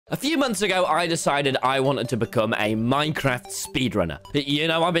A few months ago, I decided I wanted to become a Minecraft speedrunner. You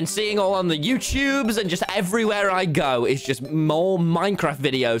know, I've been seeing all on the YouTubes and just everywhere I go, it's just more Minecraft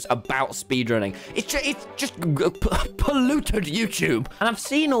videos about speedrunning. It's just polluted YouTube. And I've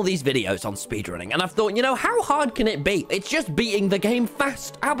seen all these videos on speedrunning, and I've thought, you know, how hard can it be? It's just beating the game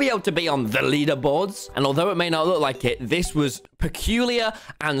fast. I'll be able to be on the leaderboards. And although it may not look like it, this was peculiar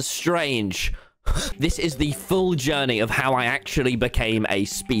and strange. This is the full journey of how I actually became a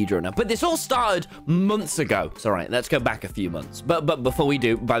speedrunner. But this all started months ago. It's all right, let's go back a few months. But before we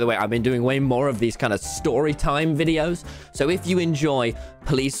do, by the way, I've been doing way more of these kind of story time videos. So if you enjoy,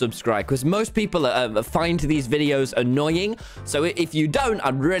 please subscribe, because most people find these videos annoying. So if you don't,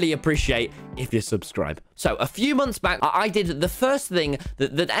 I'd really appreciate if you subscribe. So a few months back, I did the first thing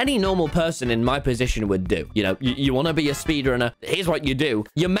that any normal person in my position would do. You know, you want to be a speedrunner. Here's what you do.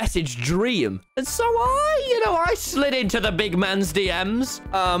 You message Dream. And so I slid into the big man's DMs.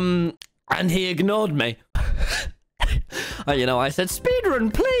 And he ignored me. I said,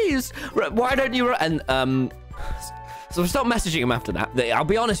 speedrun, please. Why don't you... And, so I stopped messaging him after that. I'll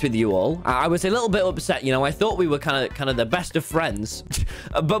be honest with you all. I was a little bit upset. You know, I thought we were kind of the best of friends.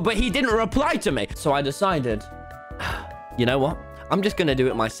 but he didn't reply to me. So I decided, you know what? I'm just going to do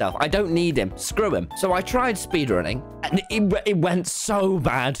it myself. I don't need him. Screw him. So I tried speedrunning, and it went so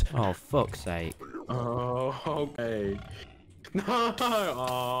bad. Oh, fuck's sake. Oh, okay. No,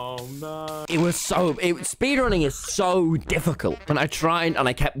 oh no. Speedrunning is so difficult. When I tried and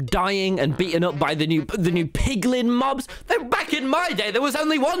I kept dying and beaten up by the new piglin mobs. Back in my day, there was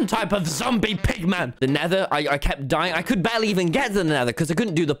only one type of zombie pigman. The nether, I kept dying. I could barely even get to the nether because I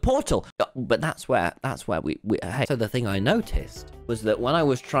couldn't do the portal. But that's where hey. So the thing I noticed was that when I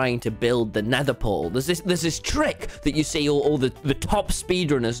was trying to build the nether portal, there's this trick that you see all the top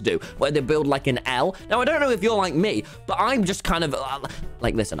speedrunners do, where they build like an L. Now, I don't know if you're like me, but I'm just kind of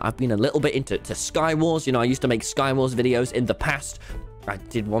like, listen, I've been a little bit into Sky Wars. You know, I used to make Sky Wars videos in the past. I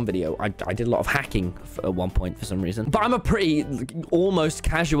did one video. I did a lot of hacking at one point for some reason. But I'm a pretty almost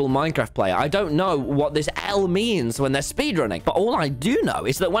casual Minecraft player. I don't know what this L means when they're speedrunning. But all I do know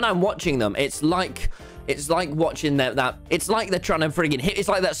is that when I'm watching them, it's like watching it's like they're trying to friggin' hit. It's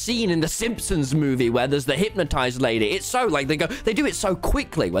like that scene in the Simpsons movie where there's the hypnotized lady. It's so like they do it so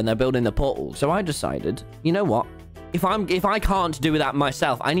quickly when they're building the portal. So I decided, you know what? If I can't do that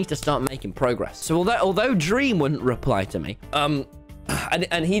myself, I need to start making progress. So although Dream wouldn't reply to me,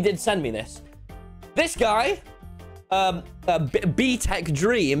 and he did send me this guy, B-Tech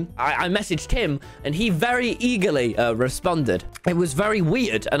Dream, I messaged him, and he very eagerly responded. It was very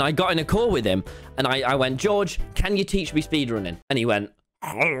weird, and I got in a call with him, and I went, George, can you teach me speedrunning? And he went,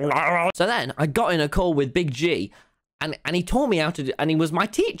 so then I got in a call with Big G, and he taught me how to do, and he was my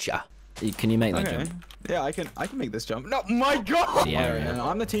teacher. Can you make that jump? Yeah, I can make this jump. No, my God! Yeah,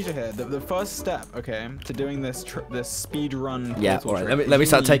 I'm the teacher here. The first step, okay, to doing this speed run. Yeah, all right. Let me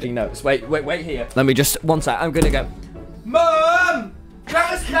start taking notes. Wait here. Let me just one sec. I'm gonna go. Mom,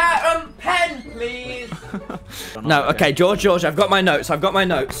 grab a pen, please. No, okay, George. I've got my notes.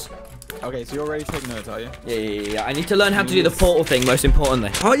 Okay, so you're ready to take notes, are you? Yeah. I need to learn how to do the portal thing, most importantly.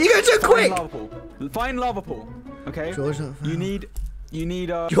 Oh, you go too quick! Find lava pool. Okay. George, you need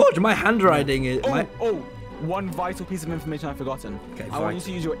George, my handwriting is. One vital piece of information I've forgotten. Okay, I want you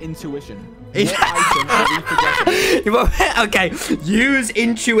to use your intuition. What item are we forgetting? Okay, use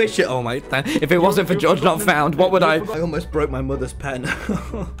intuition. Oh my! If it wasn't for George not found, what would I? I almost broke my mother's pen.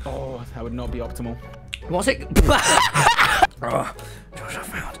 Oh, that would not be optimal. What's it? Oh, George, I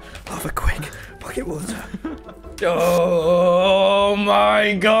found lava quick. Bucket water. Oh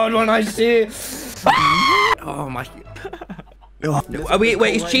my God! When I see it. Oh my. Oh.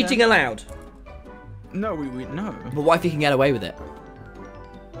 Wait, is cheating allowed? No, no. But what if you can get away with it?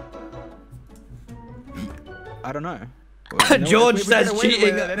 I don't know. George says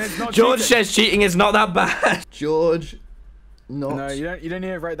cheating. George says cheating is not that bad. George, not. No, you don't need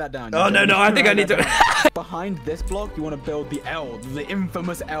to write that down. Oh no, I think I need to. Behind this block, you want to build the L, the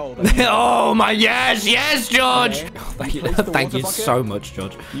infamous L. Oh my yes, George. Okay. Oh, thank you so much,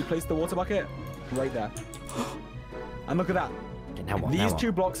 George. You place the water bucket right there. And look at that. These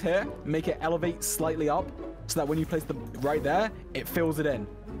two blocks here make it elevate slightly up, so that when you place them right there, it fills it in.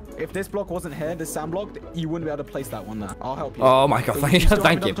 If this block wasn't here, this sand block, you wouldn't be able to place that one there. I'll help you. Oh my God, thank you. You still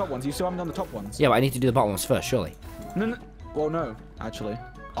haven't done the top ones. Yeah, but I need to do the bottom ones first, surely. No. Well, no, actually.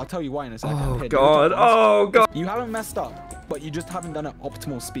 I'll tell you why in a second. Oh God, oh God. You haven't messed up, but you just haven't done it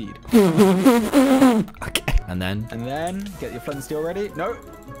optimal speed. Okay. And then get your flint and steel ready. No.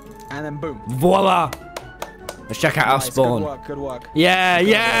 And then boom. Voila. Let's check out our spawn. Good work.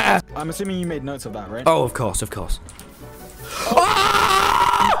 Yeah. I'm assuming you made notes of that, right? Oh, of course.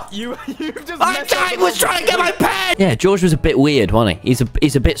 Oh! You've just. I was trying to get my pen. Yeah, George was a bit weird, wasn't he?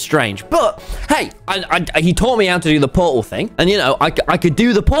 He's a bit strange. But hey, he taught me how to do the portal thing, and you know, I could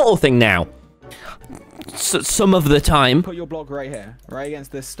do the portal thing now. Some of the time. Put your block right here, right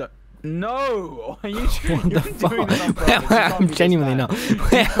against this stuff. No! Are you what the fuck? I'm genuinely not.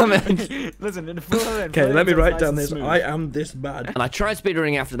 Listen, okay, let me write down this. I am this bad. And I tried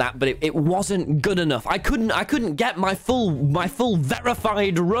speedrunning after that, but it wasn't good enough. I couldn't get my full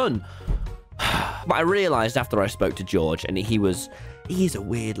verified run. But I realized after I spoke to George, and he's a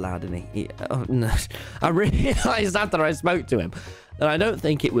weird lad, and I realized after I spoke to him that I don't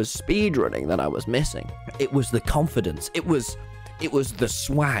think it was speedrunning that I was missing. It was the confidence. It was the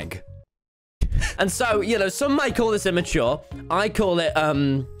swag. And so, you know, some might call this immature. I call it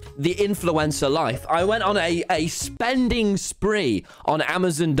the influencer life. I went on a spending spree on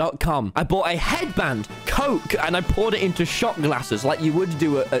Amazon.com. I bought a headband, Coke, and I poured it into shot glasses like you would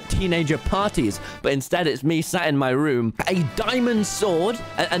do at teenager parties. But instead, it's me sat in my room. A diamond sword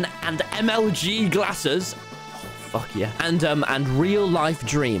and MLG glasses. Oh, fuck yeah. And real life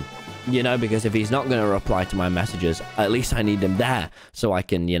dream. You know, because if he's not going to reply to my messages, at least I need him there so I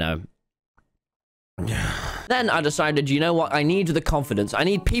can, you know. Then I decided, you know what? I need the confidence. I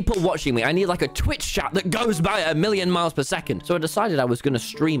need people watching me. I need like a Twitch chat that goes by at 1,000,000 miles per second. So I decided I was going to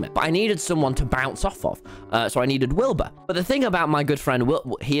stream it. But I needed someone to bounce off of. So I needed Wilbur. But the thing about my good friend,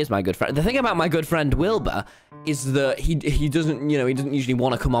 he is my good friend. The thing about my good friend Wilbur is that he doesn't, you know, he doesn't usually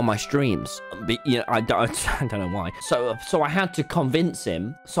want to come on my streams. But, you know, I don't know why. So I had to convince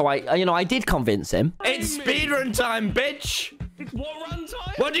him. So I did convince him. It's speedrun time, bitch. It's what run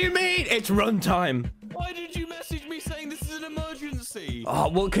time? What do you mean? It's run time. Why did you message me saying this is an emergency? Oh,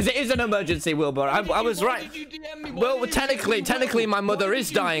 well, because it is an emergency, Wilbur. I was right. Why did you DM me? Well, technically, my mother is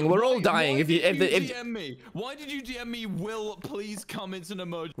dying. We're all dying. If DM me, why did you DM me? Will, please come. It's an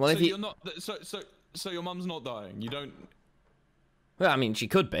emergency. Well, you're not. So your mum's not dying. You don't. Well, I mean, she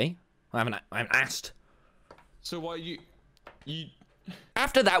could be. I haven't asked. So why you?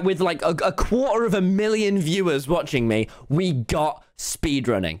 After that, with like a 250,000 viewers watching me, we got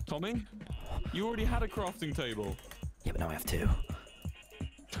speedrunning. Tommy, you already had a crafting table. Yeah, but now I have two.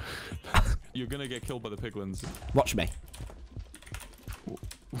 You're gonna get killed by the piglins. Watch me.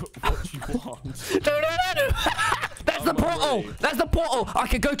 What do you want? No. That's the portal. That's the portal. I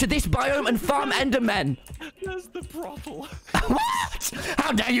could go to this biome and farm endermen. That's the brothel. What?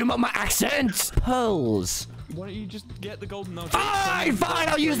 How dare you mock my accent? Pearls. Why don't you just get the golden nugget? Fine,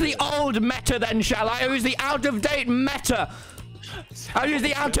 I'll use the old meta then, shall I? I'll use the out-of-date meta. I'll use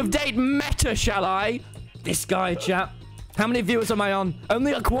the out-of-date meta, shall I? This guy, chat. How many viewers am I on?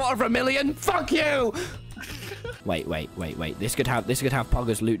 Only 250,000? Fuck you! Wait. This could have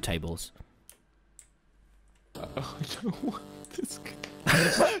Pogger's loot tables. I don't want this guy.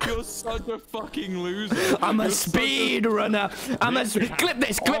 You're such a fucking loser. I'm a speedrunner.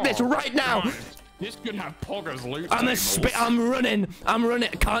 Clip this right now. This could have Pogger's loot. I'm running.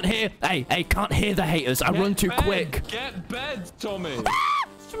 Can't hear. Hey, can't hear the haters. I run too quick. Get bed, Tommy.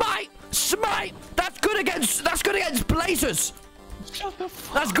 Smite. That's good against blazers. Shut the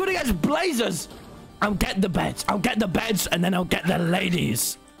fuck. That's good against blazers. I'll get the beds, and then I'll get the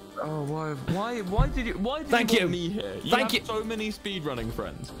ladies. Oh, why did you Thank you. want me here? Thank you. So many speedrunning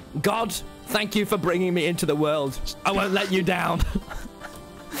friends. God, thank you for bringing me into the world. I won't let you down.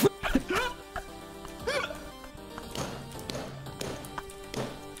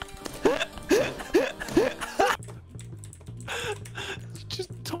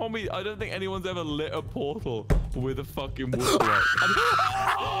 Tommy, I don't think anyone's ever lit a portal with a fucking wood block.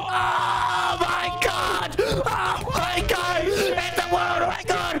 Oh my god! Oh my god! It's the world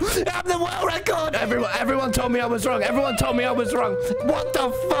record! I'm the world record! Everyone told me I was wrong. Everyone told me I was wrong. What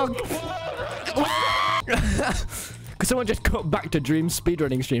the fuck? Could someone just cut back to Dream's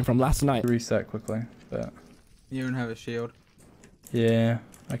speedrunning stream from last night? Reset quickly, but... You don't have a shield. Yeah,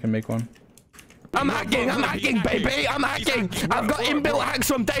 I can make one. I'm hacking, baby. I'm hacking. I've got inbuilt hacks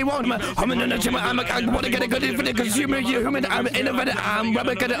from day one. I want to get a good infinite consumer human. I'm innovative. I'm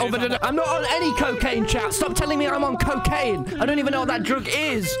not on any cocaine, chat. Stop telling me I'm on cocaine. I don't even know what that drug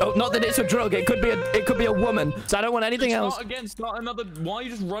is. Oh, not that it's a drug. It could be a woman. So I don't want anything else. Start another. Why are you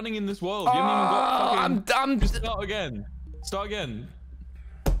just running in this world? You haven't even got fucking... Start again. Start again.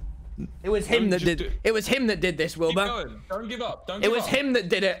 It was him that did. It was him that did this, Wilbur. Keep going. Don't give up. It was him that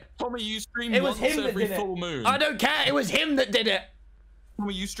did it. Tommy, you stream once every full moon. I don't care. It was him that did it.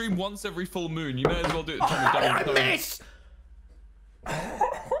 Tommy, you stream once every full moon. You may as well do it. Tommy, I miss.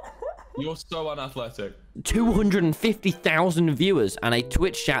 You're so unathletic. 250,000 viewers and a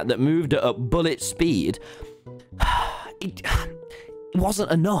Twitch chat that moved at bullet speed. It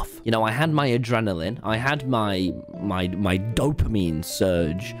wasn't enough. You know, I had my adrenaline. I had my dopamine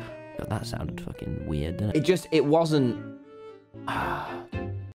surge. God, that sounded fucking weird, didn't it? It wasn't...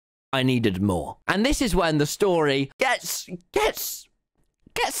 I needed more. And this is when the story gets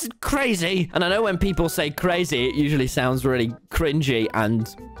crazy. And I know when people say crazy, it usually sounds really cringy and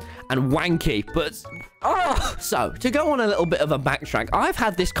wanky, but so to go on a little bit of a backtrack, I've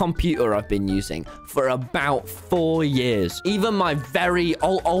had this computer I've been using for about 4 years. Even my very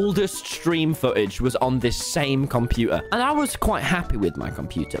oldest stream footage was on this same computer, and I was quite happy with my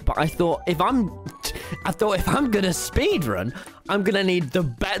computer. But I thought if I'm gonna speedrun, I'm gonna need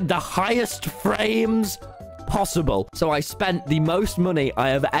the highest frames possible. So I spent the most money I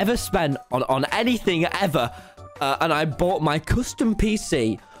have ever spent on anything ever, and I bought my custom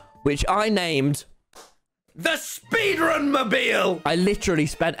PC, which I named the Speedrun-mobile. I literally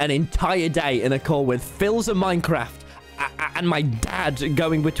spent an entire day in a call with Phil's a Minecraft and my dad,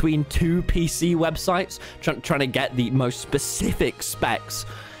 going between 2 PC websites, trying to get the most specific specs.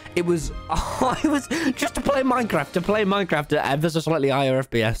 It was just to play Minecraft at ever so slightly higher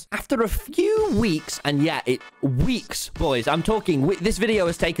FPS. After a few weeks, and yeah, weeks, boys, I'm talking, this video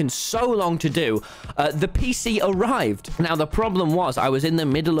has taken so long to do, the PC arrived. Now, the problem was I was in the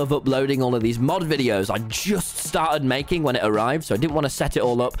middle of uploading all of these mod videos I just started making when it arrived, so I didn't want to set it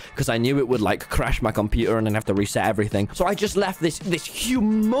all up because I knew it would, like, crash my computer and then have to reset everything. So I just left this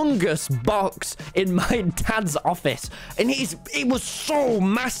humongous box in my dad's office, and it was so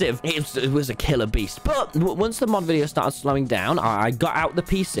massive. It was a killer beast. But once the mod video started slowing down, I got out the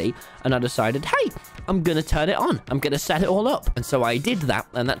PC and I decided, hey, I'm gonna turn it on. I'm gonna set it all up. And so I did that,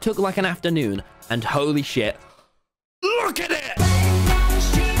 and that took like an afternoon, and holy shit, look at it!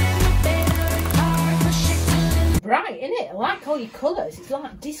 Bright, isn't it? I like all your colours. It's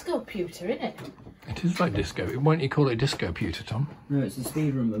like disco pewter, isn't it? It is like disco. Why don't you call it disco pewter, Tom? No, it's the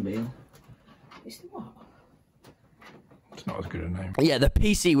Speedrun-mobile. It's the what? It's not as good a name. Yeah, the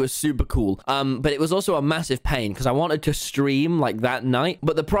PC was super cool, but it was also a massive pain because I wanted to stream like that night,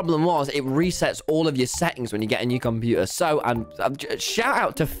 but the problem was it resets all of your settings when you get a new computer. So shout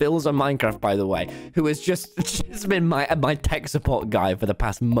out to Phil's a Minecraft, by the way, who has just been my tech support guy for the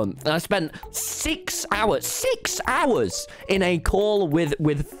past month. And I spent 6 hours in a call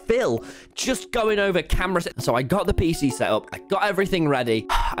with Phil, just going over cameras. So I got the PC set up, I got everything ready,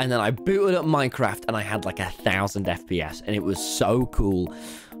 and then I booted up Minecraft, and I had like 1,000 FPS. And it was so cool.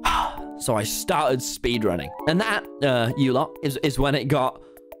 So I started speedrunning. And that, you lot, is when it got...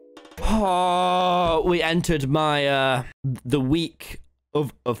 we entered my, the week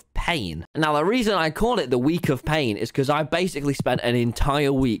of pain. Now, the reason I called it the week of pain is because I basically spent an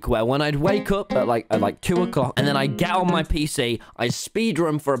entire week where when I'd wake up at like 2 o'clock, and then I'd get on my PC, I'd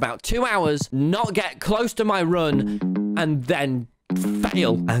speedrun for about 2 hours, not get close to my run, and then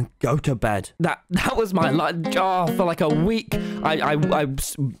fail and go to bed. That was my life. For like a week, I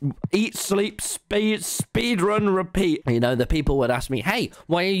eat, sleep, speed run, repeat. You know, the people would ask me, hey,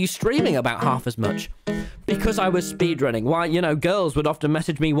 why are you streaming about half as much? Because I was speed running. Why, you know, girls would often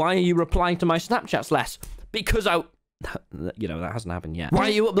message me, why are you replying to my Snapchats less? Because you know, that hasn't happened yet. Why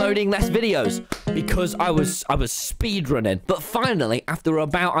are you uploading less videos? Because I was speed running. But finally, after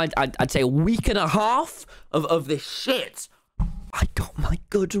about I'd say a week and a half of this shit, I got my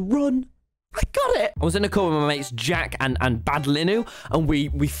good run. I got it. I was in a call with my mates Jack and Badlinu, and we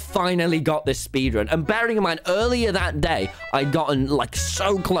finally got this speedrun. And bearing in mind, earlier that day, I'd gotten like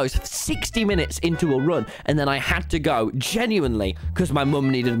so close, 60 minutes into a run, and then I had to go, genuinely, because my mum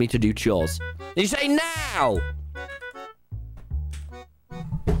needed me to do chores. You say now!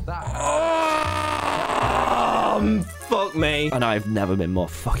 Fuck me. And I've never been more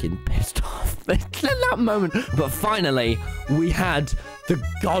fucking pissed off than that moment. But finally, we had the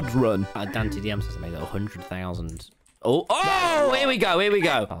God run. Dante DM says I made 100,000. Oh, here we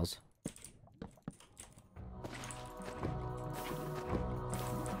go. Pause.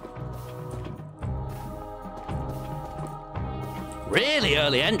 Really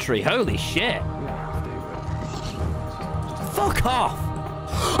early entry, holy shit. Fuck off.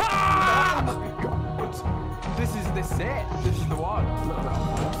 Ah! This is it. This is the one.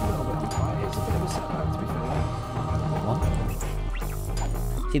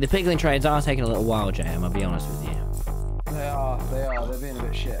 See, the piglin trades are taking a little while, JM, I'll be honest with you. They are. They're being a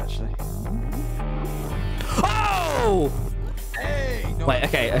bit shit, actually. Oh! Hey! No, wait,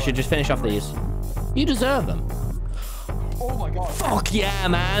 okay, I should just finish off these. You deserve them. Oh my god. Fuck yeah,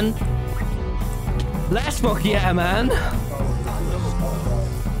 man. Let's fuck yeah, man.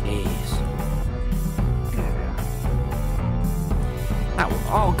 Jeez.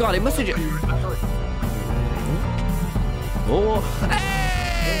 Oh god, it must have just... Oh, hey!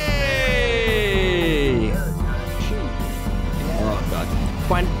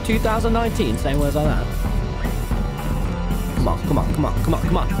 2019, saying words like that. Come on, come on, come on, come on,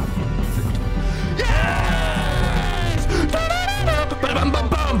 come on. Yes! Yes!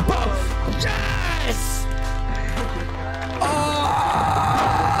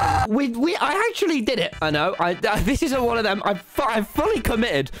 I actually did it. I know. This isn't one of them. I fully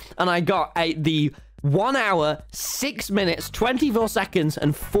committed, and I got the 1 hour, 6 minutes, 24 seconds,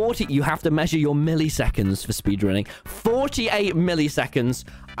 and 40. You have to measure your milliseconds for speedrunning. 48 milliseconds.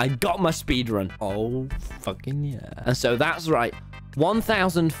 I got my speedrun. Oh, fucking yeah. And so that's right.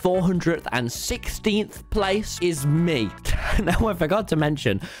 1,416th place is me. Now, I forgot to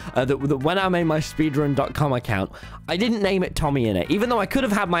mention that when I made my speedrun.com account, I didn't name it TommyInnit. Even though I could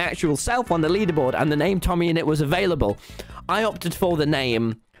have had my actual self on the leaderboard and the name TommyInnit was available, I opted for the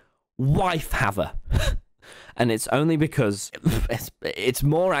name Wife Haver. And it's only because it's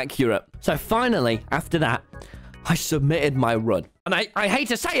more accurate. So finally, after that, I submitted my run. And I hate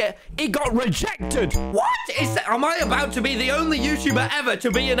to say it, it got rejected. What is that? Am I about to be the only YouTuber ever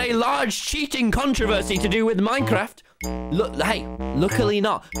to be in a large cheating controversy to do with Minecraft? Look, hey, luckily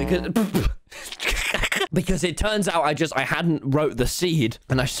not, because because it turns out I hadn't wrote the seed,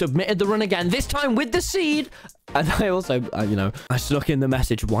 and I submitted the run again, this time with the seed. And I also, you know, I stuck in the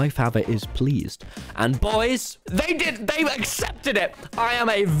message, Wife Haver is pleased. And boys, they accepted it. I am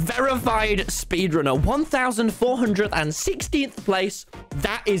a verified speedrunner. 1,416th place.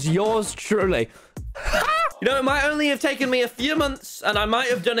 That is yours truly. You know, it might only have taken me a few months, and I might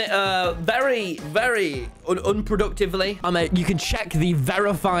have done it very, very unproductively. You can check the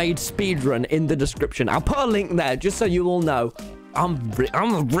verified speedrun in the description. I'll put a link there just so you all know.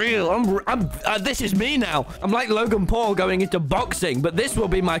 This is me now. I'm like Logan Paul going into boxing, but this will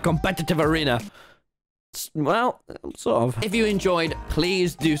be my competitive arena. Well, sort of. If you enjoyed,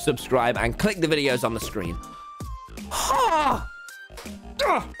 please do subscribe and click the videos on the screen.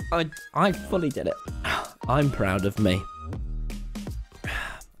 I fully did it. I'm proud of me.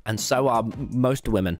 And so are most women.